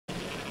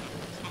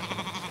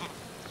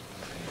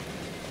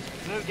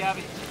Move,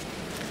 Gabby.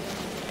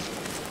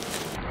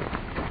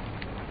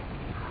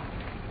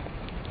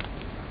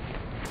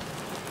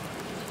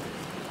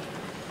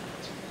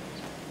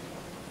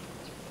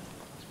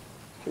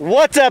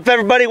 What's up,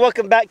 everybody?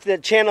 Welcome back to the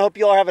channel. Hope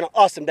you all are having an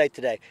awesome day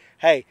today.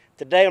 Hey,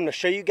 today I'm going to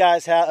show you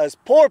guys how us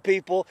poor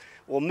people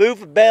will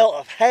move a bale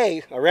of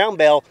hay, a round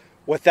bale,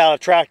 without a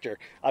tractor.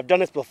 I've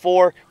done this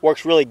before.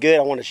 Works really good.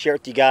 I want to share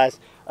it with you guys.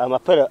 I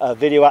put a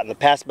video out in the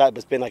past about it, but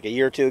it's been like a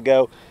year or two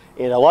ago.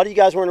 And a lot of you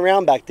guys weren't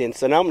around back then,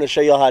 so now I'm going to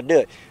show you all how to do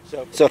it.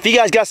 So if you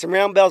guys got some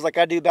round bales like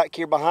I do back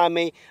here behind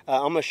me,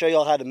 I'm going to show you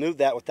all how to move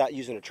that without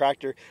using a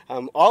tractor.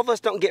 All of us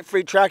don't get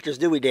free tractors,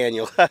 do we,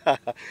 Daniel?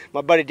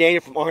 My buddy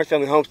Daniel from Orange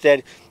Family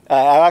Homestead,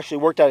 I actually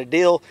worked out a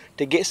deal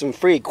to get some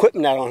free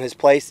equipment out on his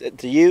place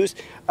to use.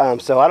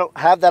 So I don't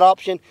have that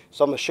option,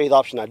 so I'm going to show you the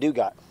option I do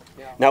got.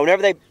 Yeah.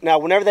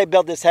 Whenever they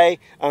build this hay,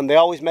 they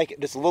always make it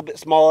just a little bit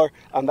smaller.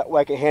 That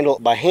way I can handle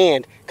it by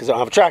hand because I don't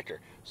have a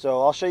tractor.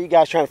 So I'll show you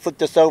guys trying to flip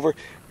this over,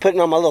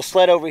 putting on my little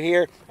sled over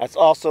here. That's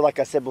also, like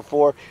I said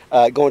before,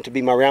 going to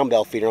be my round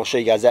bale feeder. I'll show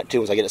you guys that too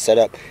once I get it set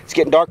up. It's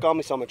getting dark on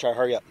me, so I'm going to try to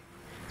hurry up.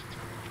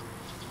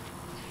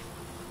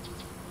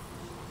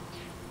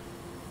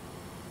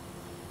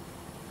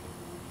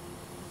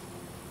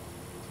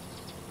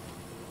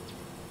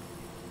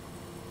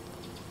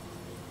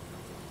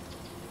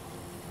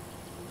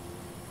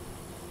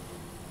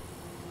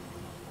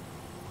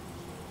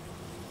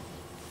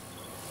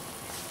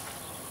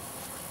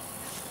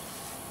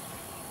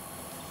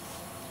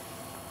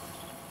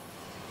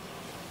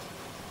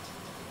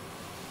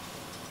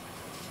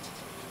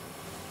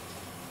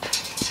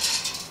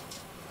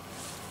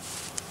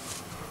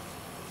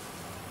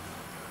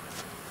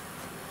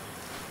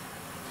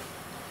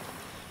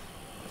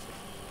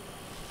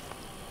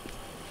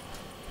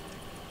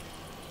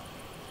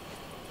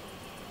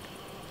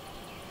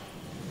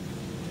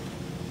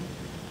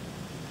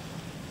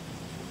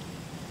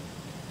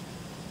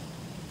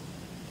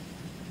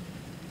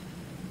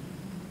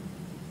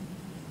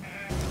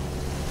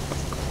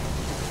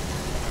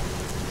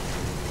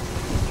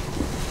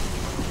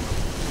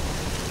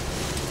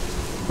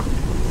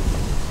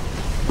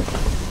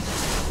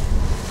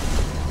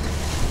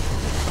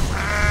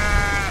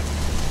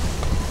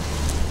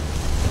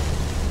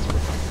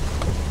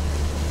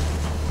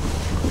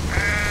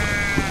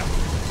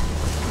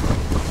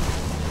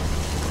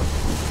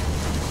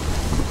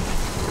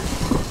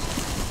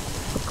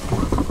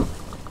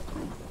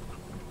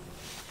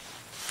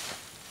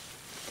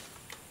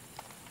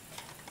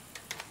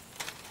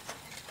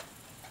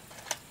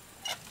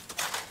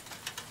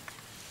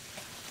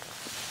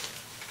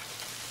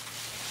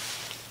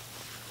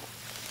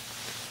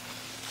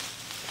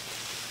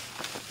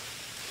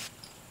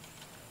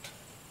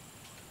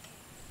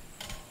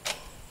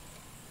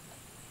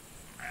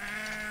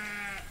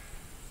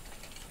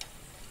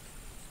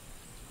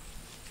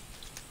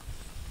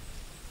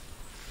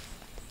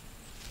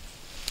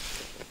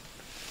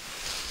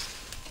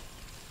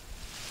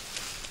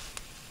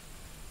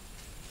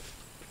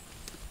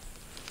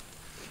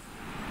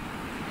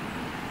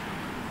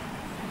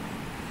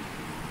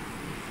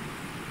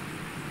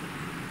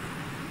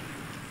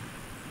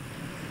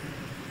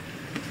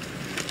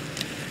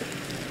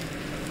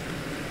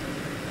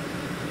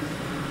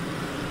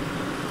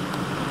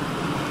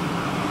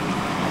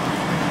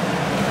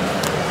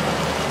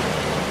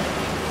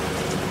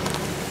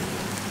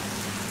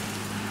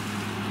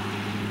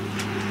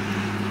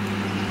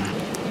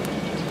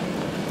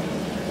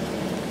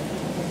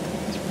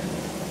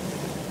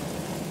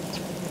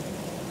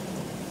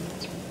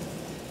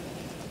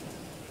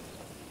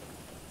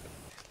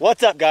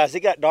 What's up, guys?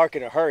 It got dark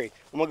in a hurry.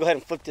 I'm gonna go ahead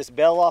and flip this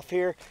bale off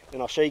here,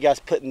 and I'll show you guys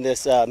putting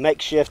this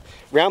makeshift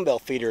round bale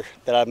feeder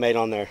that I've made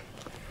on there.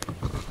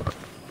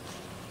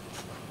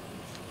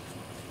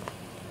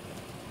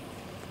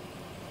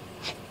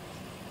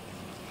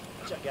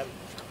 Watch out, Gabby.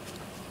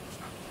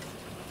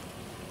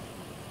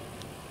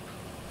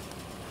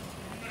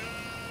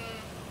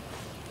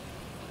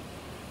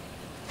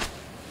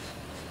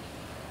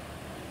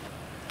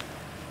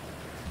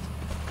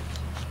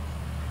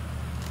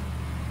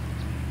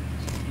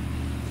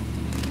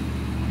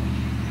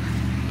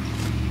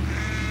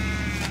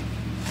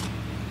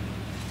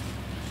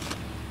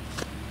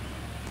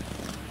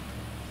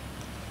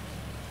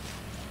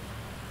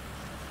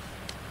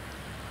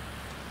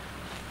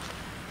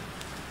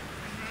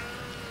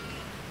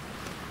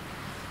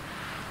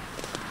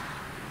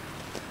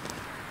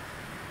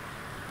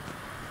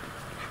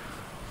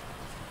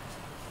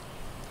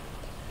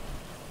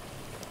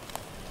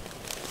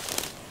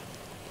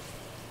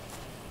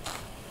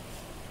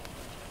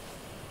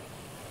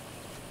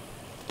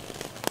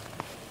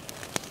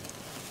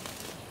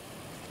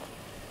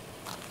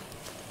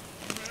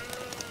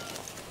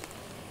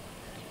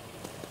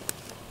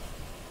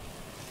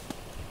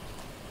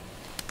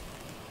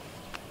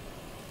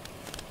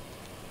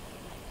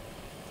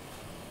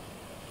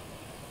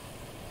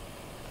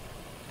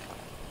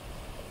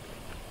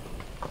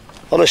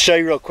 I'm gonna show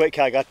you real quick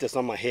how I got this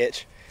on my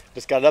hitch.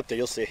 Just got it up there,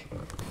 you'll see.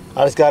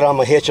 I just got it on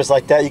my hitch just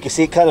like that. You can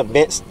see it kind of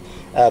bent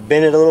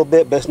it a little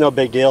bit, but it's no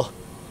big deal.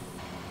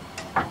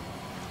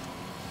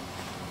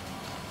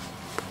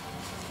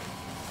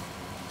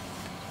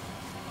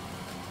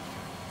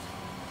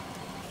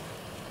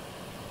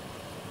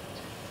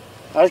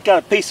 I just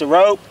got a piece of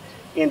rope,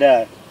 and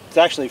it's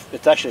actually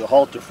a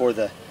halter for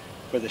the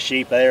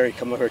sheep. There, you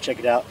come over here, check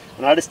it out.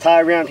 And I just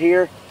tie around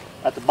here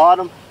at the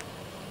bottom,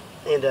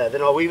 and then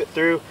I'll weave it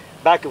through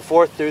back and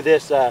forth through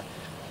this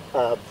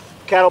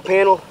cattle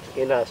panel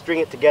and string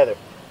it together.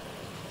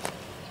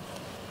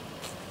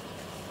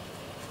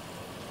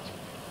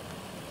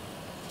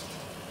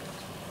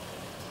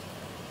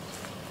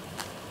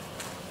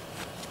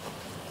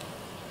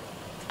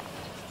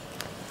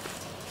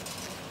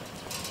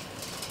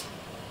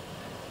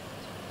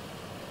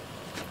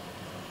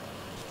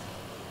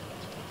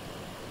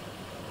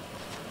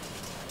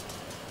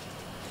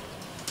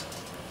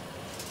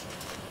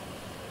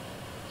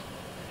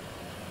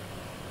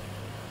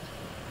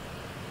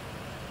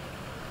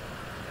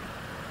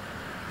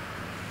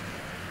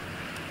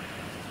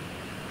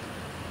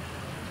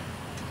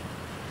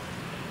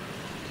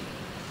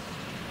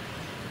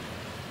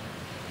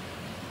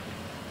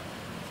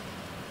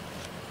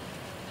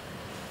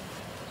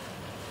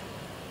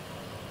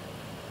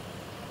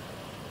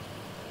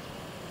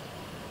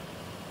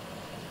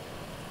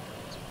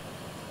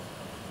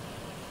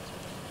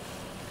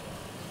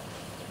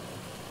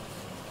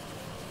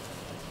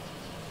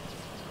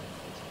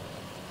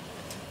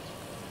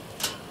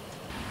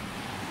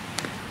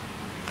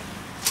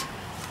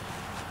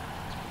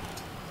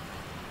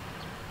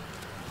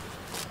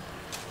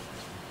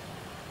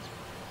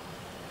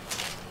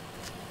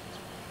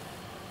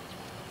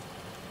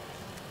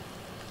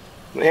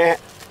 Man.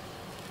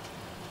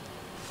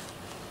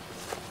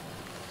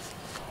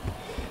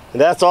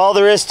 And that's all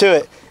there is to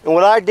it. And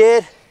what I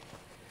did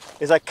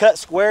is I cut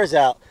squares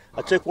out.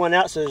 I took one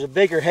out so there's a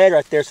bigger head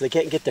right there so they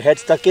can't get their head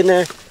stuck in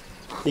there.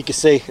 You can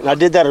see, and I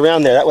did that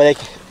around there. That way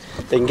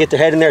they can get their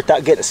head in there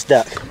without getting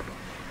stuck.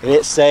 And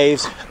it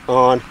saves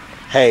on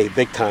hay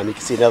big time. You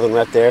can see another one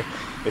right there.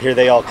 But here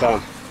they all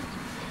come.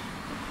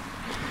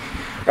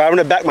 All right,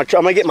 I'm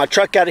gonna get my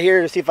truck out of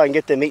here and see if I can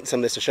get them eating some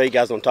of this to show you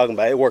guys what I'm talking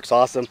about. It works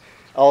awesome.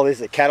 All this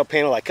is a cattle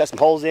panel I cut some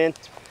holes in,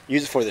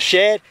 use it for the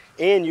shed,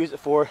 and use it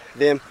for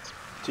them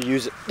to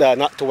use it,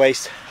 not to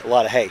waste a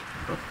lot of hay.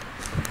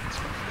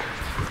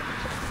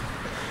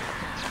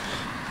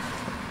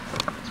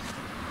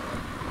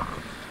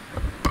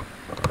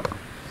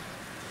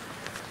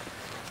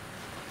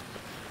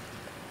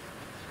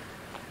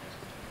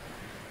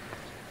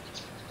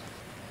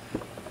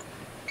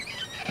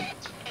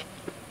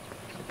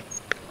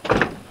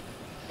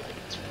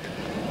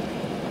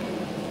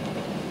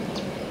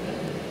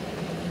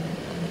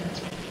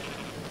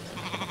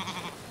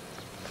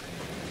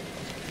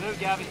 Move,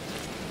 Gabby.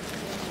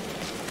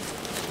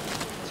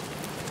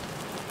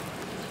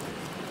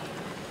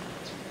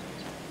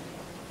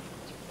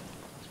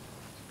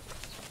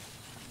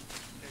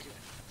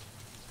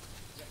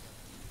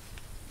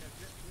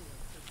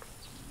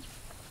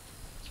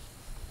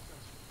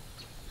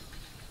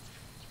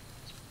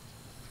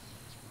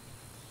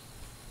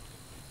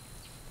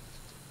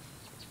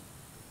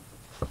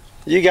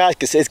 You guys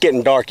can see it's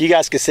getting dark. You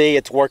guys can see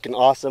it's working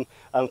awesome.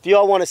 If you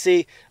all want to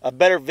see a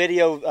better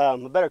video,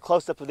 a better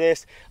close-up of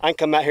this, I can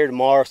come out here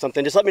tomorrow or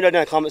something. Just let me know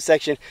down in the comment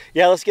section.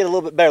 Yeah, let's get a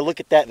little bit better look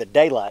at that in the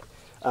daylight.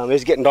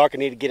 It's getting dark. I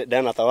need to get it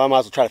done. I thought I might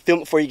as well try to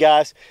film it for you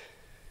guys,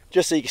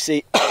 just so you can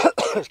see.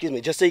 Excuse me,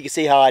 just so you can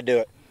see how I do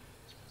it.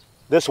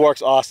 This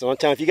works awesome. I'm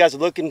telling you, if you guys are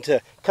looking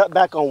to cut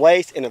back on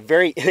waste in a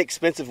very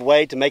inexpensive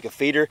way to make a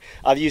feeder,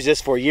 I've used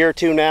this for a year or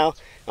two now.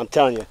 I'm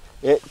telling you,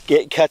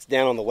 it cuts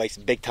down on the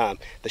waste big time.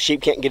 The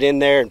sheep can't get in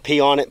there and pee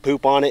on it,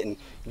 poop on it, and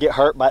get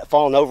hurt by it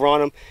falling over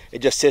on them. It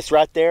just sits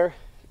right there,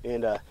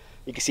 and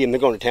you can see them. They're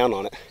going to town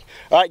on it.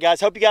 All right,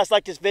 guys, hope you guys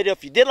liked this video.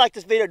 If you did like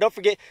this video, don't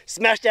forget,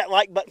 smash that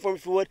like button for me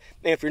if you would.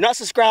 And if you're not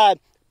subscribed,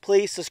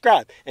 please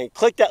subscribe. And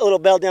click that little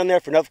bell down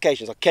there for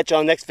notifications. I'll catch you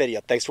on the next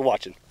video. Thanks for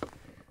watching.